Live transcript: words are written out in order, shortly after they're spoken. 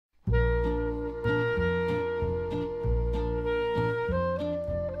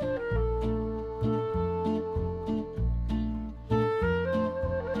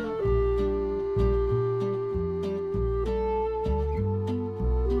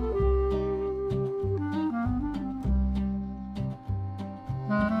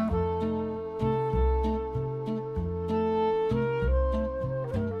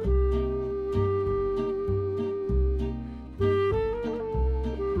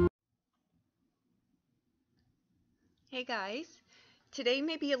Hey guys, today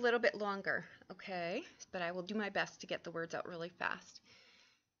may be a little bit longer, okay? But I will do my best to get the words out really fast.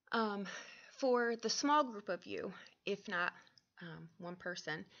 For the small group of you, if not one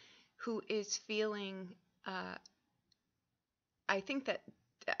person, who is feeling, I think that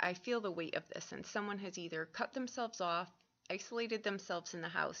I feel the weight of this, and someone has either cut themselves off, isolated themselves in the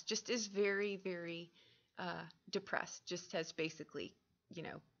house, just is very, very depressed, just has basically,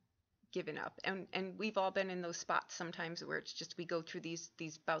 given up. And we've all been in those spots sometimes where it's just we go through these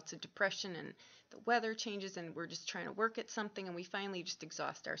bouts of depression and the weather changes and we're just trying to work at something and we finally just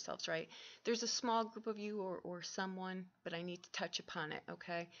exhaust ourselves, right? There's a small group of you or someone, but I need to touch upon it,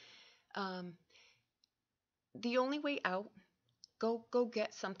 okay? The only way out, go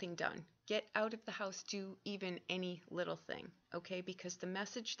get something done. Get out of the house, do even any little thing, okay? Because the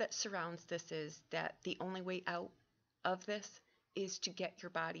message that surrounds this is that the only way out of this is to get your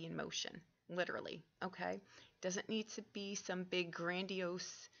body in motion, literally, okay? Doesn't need to be some big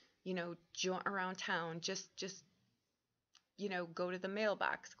grandiose, jaunt around town. Just go to the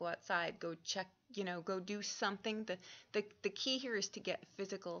mailbox, go outside, go check, go do something. The key here is to get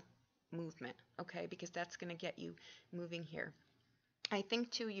physical movement, okay? Because that's going to get you moving here. I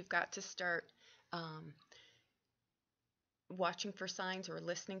think too you've got to start watching for signs or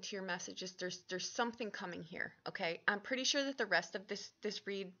listening to your messages. There's something coming here, okay? I'm pretty sure that the rest of this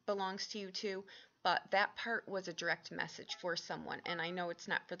read belongs to you too, but that part was a direct message for someone, and I know it's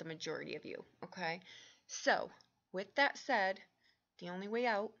not for the majority of you, okay? So with that said, the only way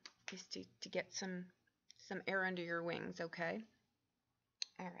out is to get some air under your wings, okay?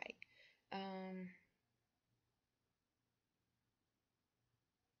 All right.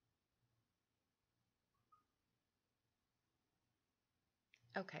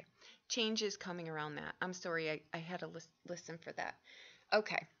 Okay, change is coming around that. I'm sorry, I had to listen for that.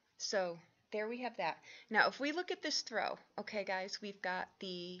 Okay, so there we have that. Now, if we look at this throw, okay, guys, we've got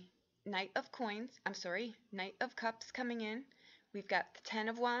the Knight of Cups coming in. We've got the Ten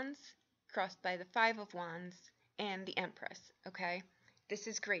of Wands crossed by the Five of Wands and the Empress, okay? This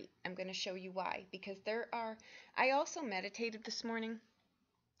is great. I'm going to show you why, because I also meditated this morning.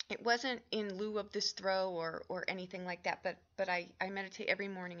 It wasn't in lieu of this throw or anything like that, but I meditate every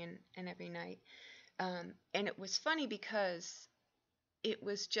morning and every night. And it was funny because it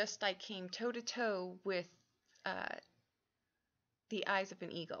was just I came toe to toe with the eyes of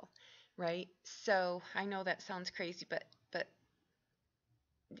an eagle, right? So I know that sounds crazy, but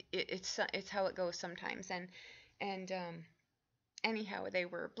it's how it goes sometimes. And anyhow, they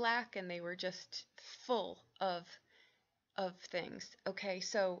were black and they were just full of things. Okay,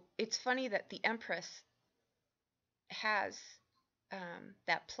 so it's funny that the Empress has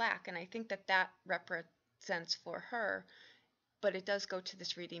that plaque, and I think that represents for her, but it does go to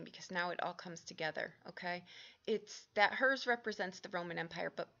this reading because now it all comes together, okay? It's that hers represents the Roman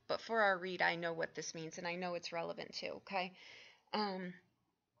Empire, but for our read, I know what this means, and I know it's relevant too, okay?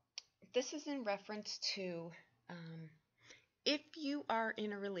 This is in reference to if you are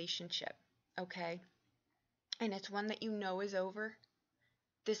in a relationship, okay, and it's one that you know is over,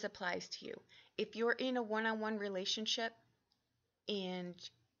 this applies to you. If you're in a one-on-one relationship and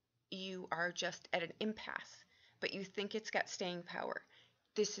you are just at an impasse, but you think it's got staying power,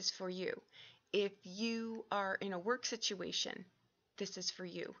 this is for you. If you are in a work situation, this is for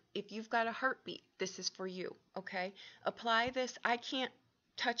you. If you've got a heartbeat, this is for you, okay? Apply this. I can't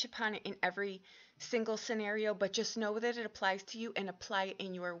touch upon it in every single scenario, but just know that it applies to you and apply it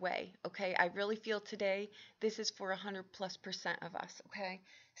in your way, okay? I really feel today this is for 100+% of us, okay?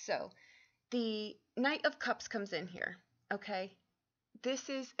 So the Knight of Cups comes in here, okay? This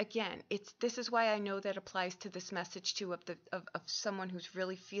is, again, this is why I know that applies to this message too of someone who's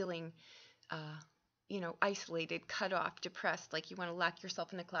really feeling isolated, cut off, depressed, like you want to lock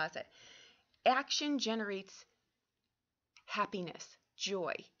yourself in the closet. Action generates happiness,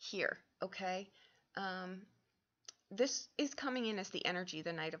 joy here, okay? This is coming in as the energy,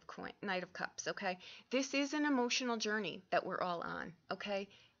 the Knight of Cups, okay? This is an emotional journey that we're all on, okay?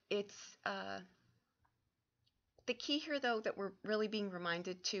 It's the key here, though, that we're really being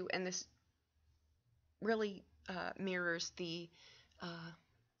reminded to, and this really mirrors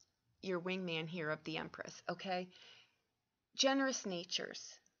your wingman here of the Empress, okay? Generous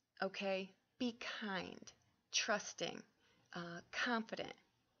natures, okay? Be kind, trusting, confident,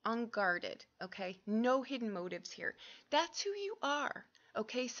 unguarded, okay? No hidden motives here. That's who you are,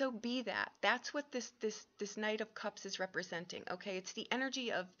 okay? So be that. That's what this Knight of Cups is representing, okay? It's the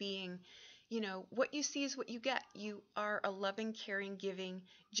energy of being, what you see is what you get. You are a loving, caring, giving,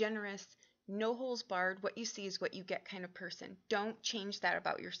 generous, no holes barred, what you see is what you get kind of person. Don't change that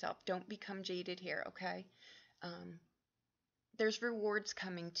about yourself. Don't become jaded here, okay? there's rewards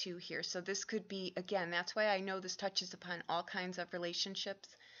coming too here. So this could be, again, that's why I know this touches upon all kinds of relationships,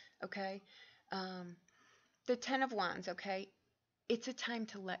 okay? The Ten of Wands, okay? It's a time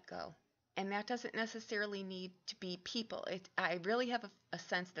to let go. And that doesn't necessarily need to be people. I really have a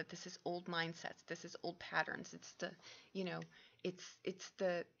sense that this is old mindsets. This is old patterns. It's the, you know, it's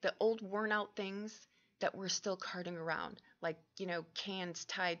the old worn out things that we're still carting around, like, you know, cans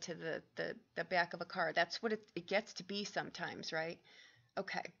tied to the back of a car. That's what it gets to be sometimes, right?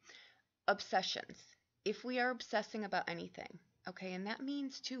 Okay. Obsessions. If we are obsessing about anything, okay, and that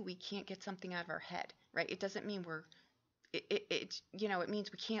means too we can't get something out of our head, right? It doesn't mean we're it you know, it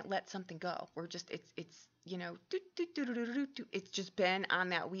means we can't let something go. We're just it's you know, it's just been on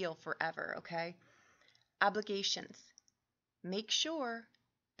that wheel forever, okay? Obligations. Make sure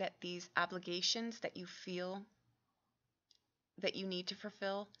that these obligations that you feel that you need to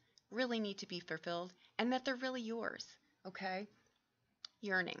fulfill really need to be fulfilled, and that they're really yours, okay?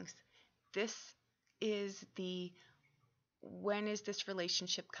 Yearnings. This is the, when is this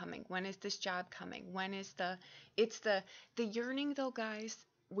relationship coming? When is this job coming? When is it's the yearning though, guys,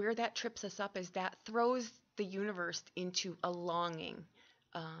 where that trips us up is that throws the universe into a longing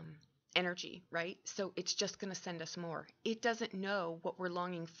energy, right? So it's just going to send us more. It doesn't know what we're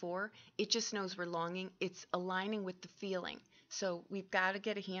longing for. It just knows we're longing. It's aligning with the feeling. So we've got to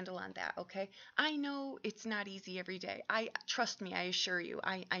get a handle on that, okay? I know it's not easy every day. Trust me, I assure you,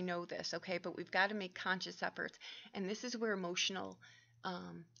 I know this, okay? But we've got to make conscious efforts. And this is where emotional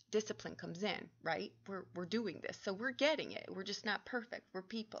discipline comes in, right? We're doing this. So we're getting it. We're just not perfect. We're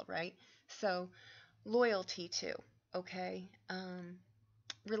people, right? So loyalty too, okay?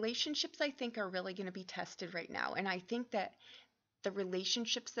 Relationships, I think, are really going to be tested right now. And I think that the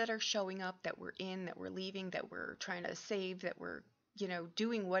relationships that are showing up, that we're in, that we're leaving, that we're trying to save, that we're, you know,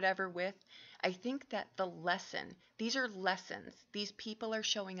 doing whatever with, I think that the lesson, these are lessons. These people are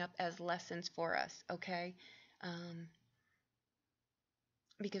showing up as lessons for us, okay?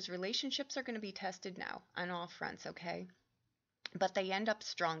 Because relationships are going to be tested now on all fronts, okay? But they end up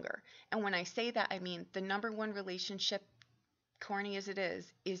stronger. And when I say that, I mean the number one relationship, corny as it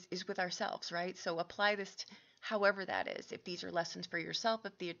is with ourselves, right? So apply this to however that is. If these are lessons for yourself,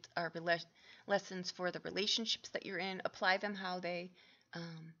 if they are lessons for the relationships that you're in, apply them how they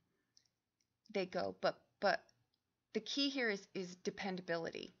go. But the key here is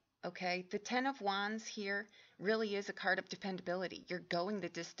dependability. Okay, the Ten of Wands here really is a card of dependability. You're going the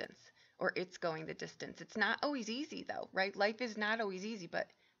distance, or it's going the distance. It's not always easy though, right? Life is not always easy,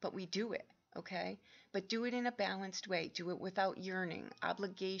 but we do it. Okay, but do it in a balanced way. Do it without yearning,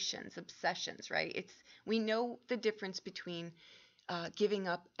 obligations, obsessions, right? We know the difference between giving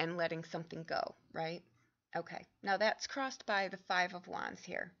up and letting something go, right? Okay, now that's crossed by the Five of Wands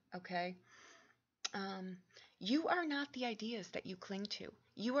here, okay? You are not the ideas that you cling to.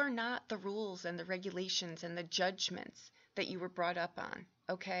 You are not the rules and the regulations and the judgments that you were brought up on,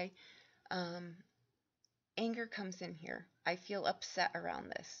 okay? Anger comes in here. I feel upset around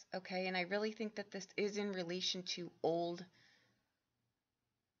this, okay? And I really think that this is in relation to old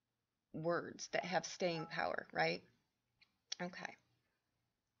words that have staying power, right? Okay.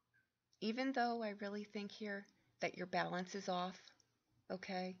 Even though I really think here that your balance is off,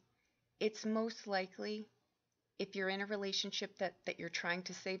 okay? It's most likely, if you're in a relationship that you're trying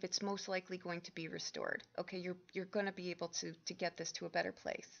to save, it's most likely going to be restored, okay? You're going to be able to get this to a better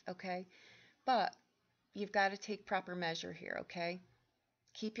place, okay? But you've got to take proper measure here, okay?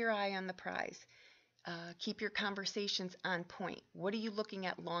 Keep your eye on the prize. Keep your conversations on point. What are you looking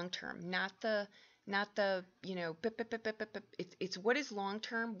at long term? Not the you know, it's what is long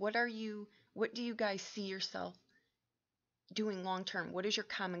term? What do you guys see yourself doing long term? What is your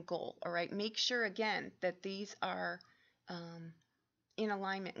common goal? All right. Make sure again that these are in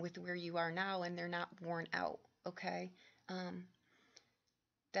alignment with where you are now and they're not worn out. Okay.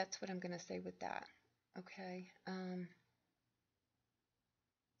 That's what I'm going to say with that. Okay.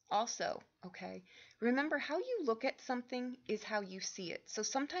 Also, okay, remember how you look at something is how you see it. So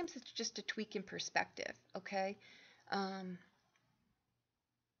sometimes it's just a tweak in perspective, okay?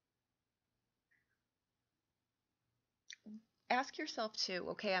 Ask yourself too,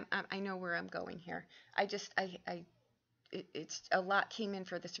 okay, I know where I'm going here. It's a lot came in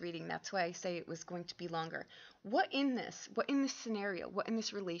for this reading. That's why I say it was going to be longer. What in this scenario, what in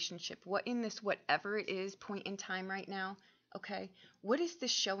this relationship, what in this whatever it is point in time right now, okay, what is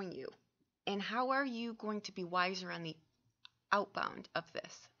this showing you? And how are you going to be wiser on the outbound of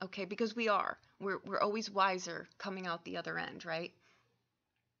this? Okay, because we're always wiser coming out the other end, right?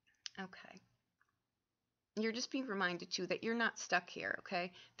 Okay. You're just being reminded too that you're not stuck here,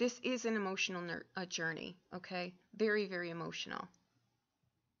 okay? This is an emotional journey, okay? Very, very emotional.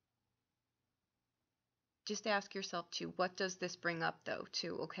 Just ask yourself too, what does this bring up though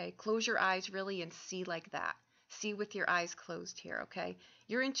too, okay? Close your eyes really and see like that. See with your eyes closed here, okay?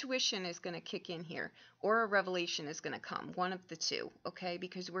 Your intuition is going to kick in here, or a revelation is going to come, one of the two, okay?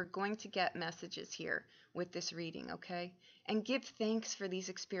 Because we're going to get messages here with this reading, okay? And give thanks for these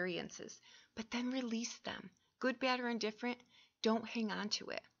experiences, but then release them. Good, bad, or indifferent, don't hang on to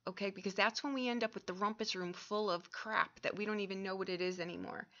it, okay? Because that's when we end up with the rumpus room full of crap that we don't even know what it is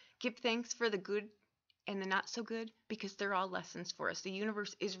anymore. Give thanks for the good and the not so good, because they're all lessons for us. The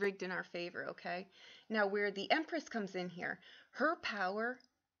universe is rigged in our favor, okay? Now, where the Empress comes in here, her power,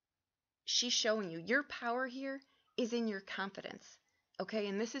 she's showing you, your power here is in your confidence, okay?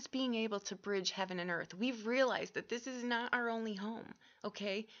 And this is being able to bridge heaven and earth. We've realized that this is not our only home,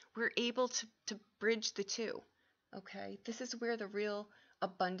 okay? We're able to bridge the two, okay? This is where the real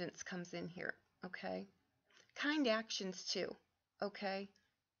abundance comes in here, okay? Kind actions too, okay?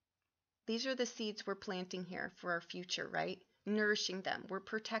 These are the seeds we're planting here for our future, right? Nourishing them. We're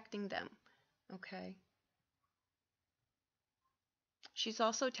protecting them. Okay. She's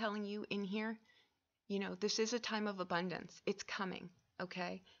also telling you in here, this is a time of abundance. It's coming.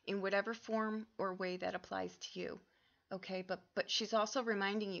 Okay. In whatever form or way that applies to you. Okay. But she's also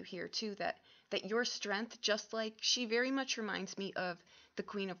reminding you here too that your strength, just like she very much reminds me of the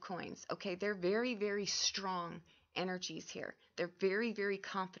Queen of Coins. Okay. They're very, very strong energies here. They're very, very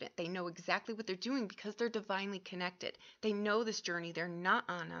confident. They know exactly what they're doing because they're divinely connected. They know this journey they're not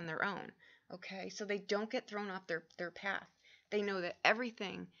on their own. Okay, so they don't get thrown off their path. They know that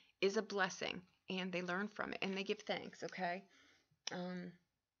everything is a blessing and they learn from it and they give thanks. Okay. Um,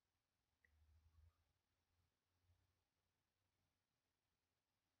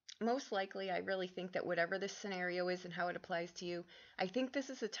 Most likely, I really think that whatever this scenario is and how it applies to you, I think this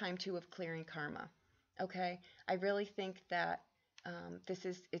is a time too of clearing karma. Okay, I really think that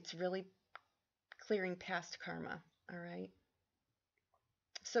it's really clearing past karma. All right,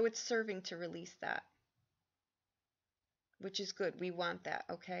 so it's serving to release that, which is good. We want that.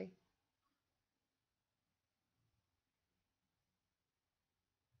 Okay.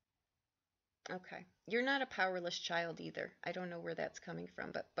 Okay. You're not a powerless child either. I don't know where that's coming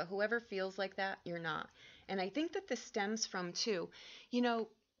from, but whoever feels like that, you're not. And I think that this stems from too, you know,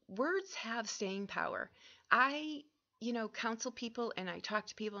 words have staying power. I, counsel people and I talk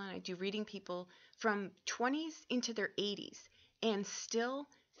to people and I do reading people from 20s into their 80s, and still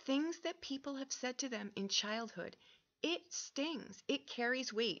things that people have said to them in childhood, it stings. It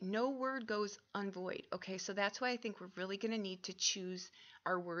carries weight. No word goes unvoid. Okay? So that's why I think we're really going to need to choose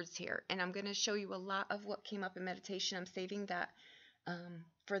our words here. And I'm going to show you a lot of what came up in meditation. I'm saving that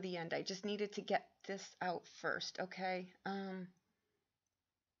for the end. I just needed to get this out first, okay?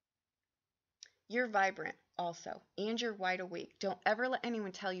 You're vibrant also, and you're wide awake. Don't ever let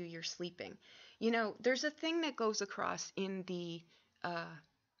anyone tell you you're sleeping. There's a thing that goes across in uh,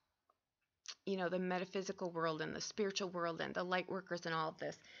 the metaphysical world and the spiritual world and the light workers and all of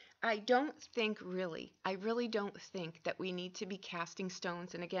this. I really don't think that we need to be casting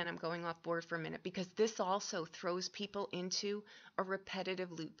stones. And again, I'm going off board for a minute because this also throws people into a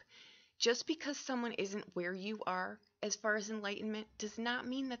repetitive loop. Just because someone isn't where you are as far as enlightenment does not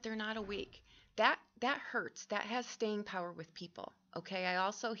mean that they're not awake. That hurts. That has staying power with people. Okay. I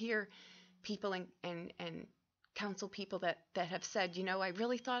also hear people and counsel people that have said, I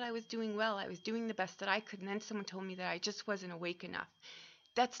really thought I was doing well. I was doing the best that I could. And then someone told me that I just wasn't awake enough.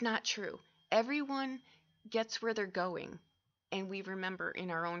 That's not true. Everyone gets where they're going, and we remember in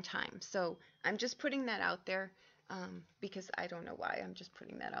our own time. So I'm just putting that out there because I don't know why. I'm just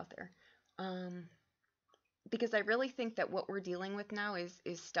putting that out there. Because I really think that what we're dealing with now is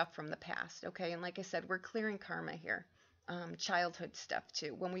stuff from the past, okay? And like I said, we're clearing karma here. Childhood stuff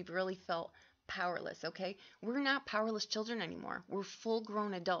too, when we've really felt powerless, okay? We're not powerless children anymore. We're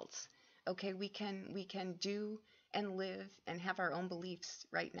full-grown adults, okay? We can do and live and have our own beliefs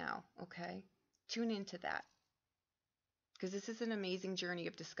right now, okay? Tune into that because this is an amazing journey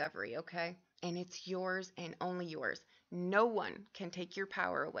of discovery, okay? And it's yours and only yours. No one can take your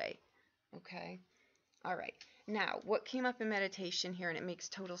power away, okay? All right. Now, what came up in meditation here, and it makes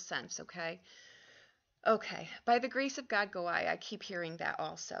total sense, okay? Okay. By the grace of God go I. I keep hearing that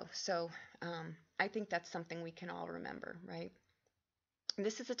also. So I think that's something we can all remember, right? And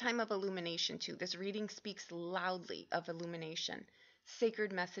this is a time of illumination, too. This reading speaks loudly of illumination.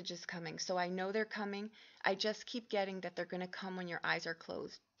 Sacred messages coming. So I know they're coming. I just keep getting that they're going to come when your eyes are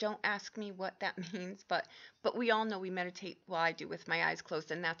closed. Don't ask me what that means, but we all know we meditate, well, I do with my eyes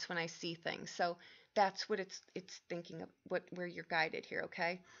closed, and that's when I see things. So That's what it's thinking of, where you're guided here,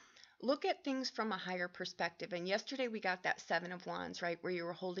 okay? Look at things from a higher perspective. And yesterday we got that 7 of Wands, right, where you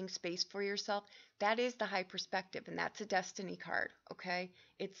were holding space for yourself. That is the high perspective, and that's a destiny card, okay?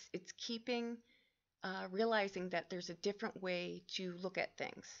 It's keeping realizing that there's a different way to look at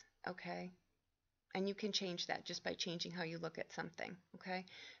things, okay? And you can change that just by changing how you look at something, okay?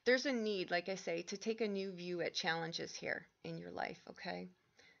 There's a need, like I say, to take a new view at challenges here in your life, okay?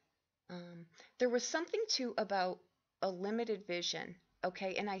 There was something too about a limited vision,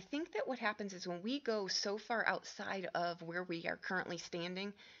 okay? And I think that what happens is when we go so far outside of where we are currently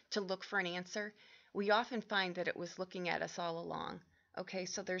standing to look for an answer, we often find that it was looking at us all along, okay?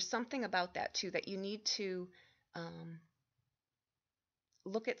 So there's something about that too, that you need to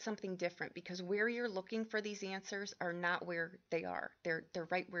look at something different, because where you're looking for these answers are not where they are. They're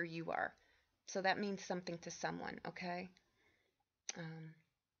right where you are. So that means something to someone, okay?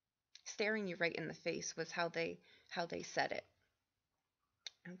 Staring you right in the face was how they said it.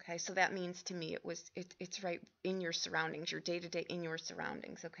 Okay, so that means to me it's right in your surroundings, your day-to-day in your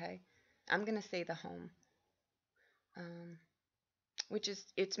surroundings, okay? I'm going to say the home. Which is,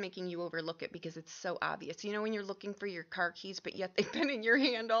 it's making you overlook it because it's so obvious. You know, when you're looking for your car keys, but yet they've been in your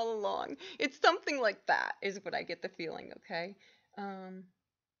hand all along. It's something like that is what I get the feeling, okay?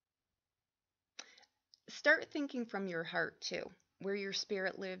 Start thinking from your heart too, where your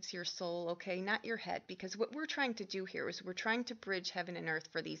spirit lives, your soul, okay? Not your head, because what we're trying to do here is we're trying to bridge heaven and earth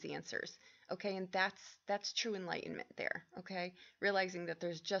for these answers, okay? And that's true enlightenment there, okay? Realizing that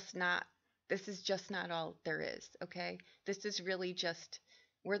this is just not all there is, okay? This is really just,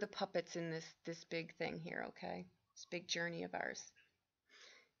 we're the puppets in this big thing here, okay? This big journey of ours.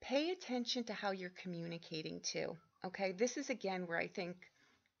 Pay attention to how you're communicating too, okay? This is again where I think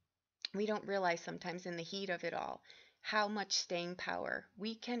we don't realize sometimes in the heat of it all how much staying power.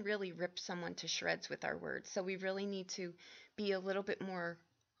 We can really rip someone to shreds with our words. So we really need to be a little bit more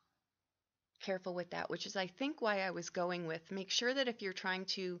careful with that, which is I think why I was going with make sure that if you're trying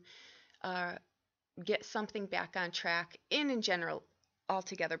to get something back on track in general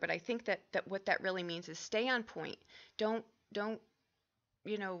altogether, but I think that what that really means is stay on point. Don't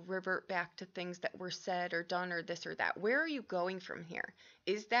revert back to things that were said or done or this or that. Where are you going from here?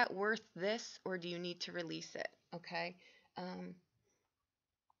 Is that worth this, or do you need to release it? Okay.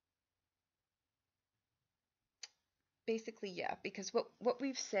 Basically, yeah, because what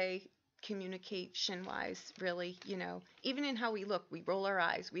we say communication wise, really, even in how we look, we roll our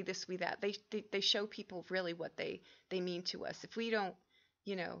eyes, we this, we that. They show people really what they mean to us. If we don't,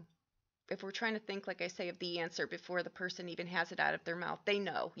 if we're trying to think, like I say, of the answer before the person even has it out of their mouth, they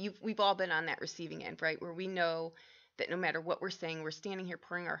know. We've all been on that receiving end, right? Where we know that no matter what we're saying, we're standing here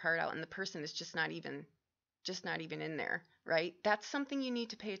pouring our heart out, and the person is just not even in there, right? That's something you need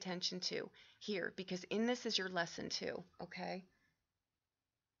to pay attention to here, because in this is your lesson too, okay?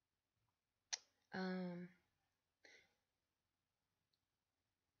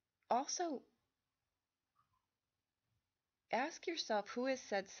 Also, ask yourself who has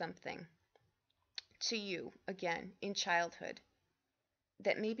said something to you, again, in childhood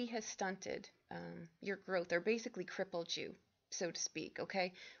that maybe has stunted your growth or basically crippled you, so to speak,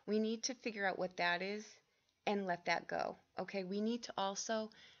 okay? We need to figure out what that is and let that go, okay? We need to also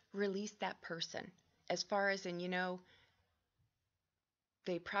release that person as far as in,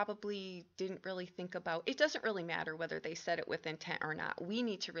 they probably didn't really think about it. Doesn't really matter whether they said it with intent or not. We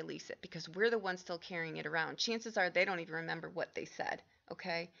need to release it because we're the ones still carrying it around. Chances are they don't even remember what they said,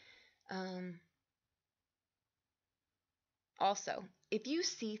 okay? Also, if you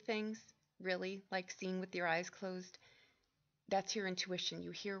see things really like seeing with your eyes closed, that's your intuition. You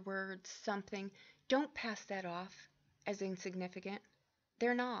hear words, something. Don't pass that off as insignificant.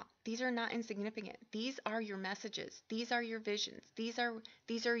 They're not. These are not insignificant. These are your messages. These are your visions. These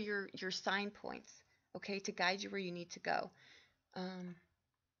are your sign points, okay, to guide you where you need to go.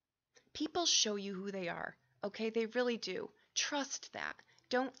 People show you who they are, okay? They really do. Trust that.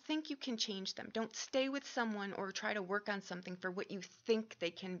 Don't think you can change them. Don't stay with someone or try to work on something for what you think they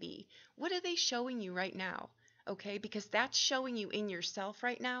can be. What are they showing you right now? Okay? Because that's showing you in yourself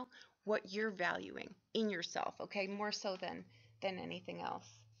right now what you're valuing in yourself, okay? More so than anything else.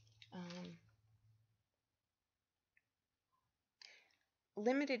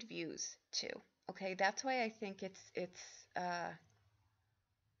 Limited views too, okay? That's why I think it's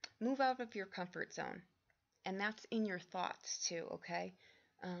move out of your comfort zone. And that's in your thoughts too, okay?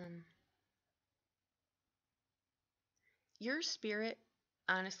 Your spirit,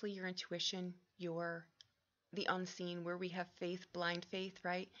 honestly, your intuition, the unseen, where we have faith, blind faith,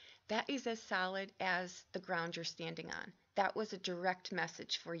 right? That is as solid as the ground you're standing on. That was a direct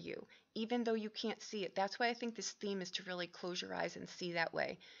message for you, even though you can't see it. That's why I think this theme is to really close your eyes and see that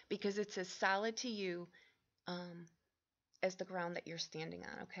way, because it's as solid to you um, as the ground that you're standing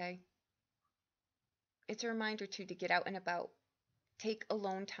on, okay? It's a reminder, too, to get out and about. Take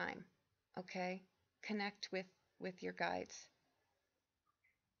alone time, okay? Connect with your guides.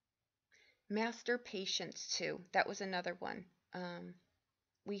 Master patience, too. That was another one.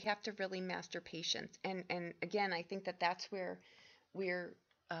 We have to really master patience. And again, I think that that's where we're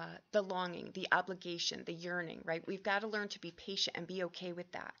the longing, the obligation, the yearning, right? We've got to learn to be patient and be okay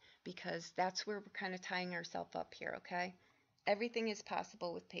with that, because that's where we're kind of tying ourselves up here, okay? Everything is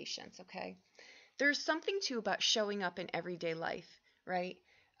possible with patience, okay? There's something too about showing up in everyday life, right?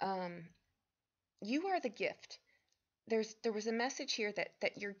 Um, you are the gift. There was a message here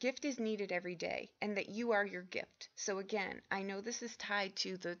that your gift is needed every day, and that you are your gift. So again, I know this is tied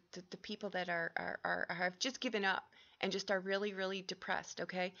to the people that are have just given up and just are really, really depressed,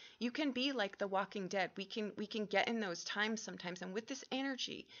 okay? You can be like the Walking Dead. We can get in those times sometimes, and with this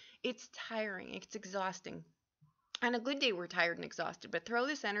energy, it's tiring, it's exhausting. On a good day, we're tired and exhausted, but throw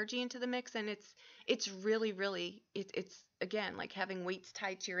this energy into the mix, and it's really, really, it's again like having weights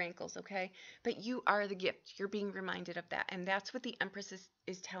tied to your ankles, okay? But you are the gift. You're being reminded of that, and that's what the Empress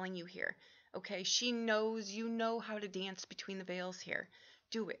is telling you here, okay? She knows you know how to dance between the veils here.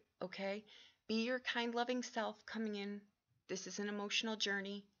 Do it, okay? Be your kind, loving self coming in. This is an emotional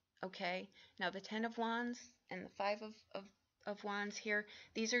journey, okay? Now the Ten of Wands and the Five of Wands here,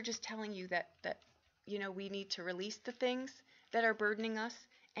 these are just telling you that we need to release the things that are burdening us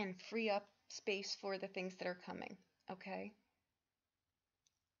and free up space for the things that are coming, okay?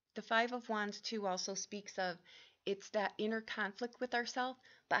 The Five of Wands, too, also speaks of it's that inner conflict with ourselves,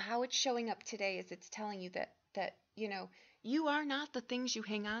 but how it's showing up today is it's telling you that you are not the things you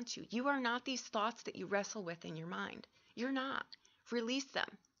hang on to. You are not these thoughts that you wrestle with in your mind. You're not. Release them.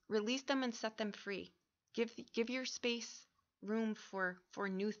 Release them and set them free. Give your space room for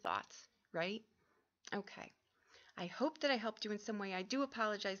new thoughts, right? Okay. I hope that I helped you in some way. I do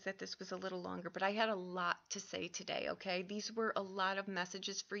apologize that this was a little longer, but I had a lot to say today, okay? These were a lot of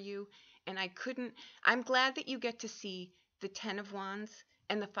messages for you, and I'm glad that you get to see the Ten of Wands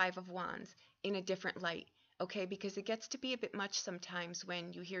and the Five of Wands in a different light, okay? Because it gets to be a bit much sometimes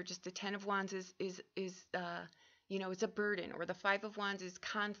when you hear just the Ten of Wands is it's a burden, or the Five of Wands is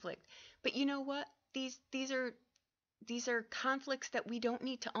conflict. But you know what? These are conflicts that we don't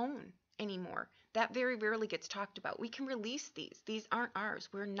need to own anymore. That very rarely gets talked about. We can release these. These aren't ours.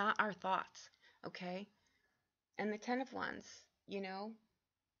 We're not our thoughts, okay? And the Ten of Wands,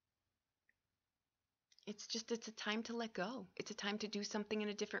 it's a time to let go. It's a time to do something in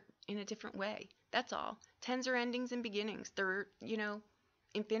a different way. That's all. Tens are endings and beginnings. They're,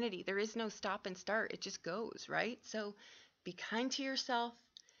 infinity. There is no stop and start. It just goes, right? So be kind to yourself.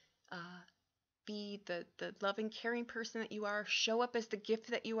 Be the loving, caring person that you are. Show up as the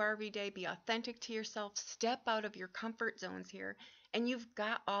gift that you are every day. Be authentic to yourself. Step out of your comfort zones here. And you've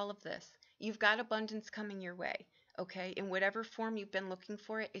got all of this. You've got abundance coming your way. Okay? In whatever form you've been looking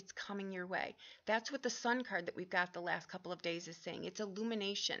for it, it's coming your way. That's what the Sun card that we've got the last couple of days is saying. It's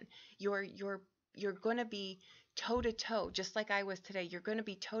illumination. You're going to be toe to toe, just like I was today. You're going to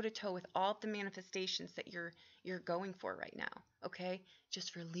be toe to toe with all of the manifestations that you're going for right now. Okay?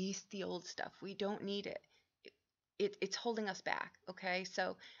 Just release the old stuff. We don't need it. It's holding us back, okay?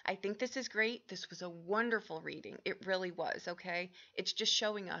 So I think this is great. This was a wonderful reading. It really was, okay? It's just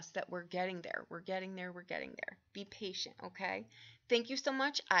showing us that we're getting there. We're getting there. We're getting there. Be patient, okay? Thank you so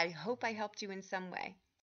much. I hope I helped you in some way.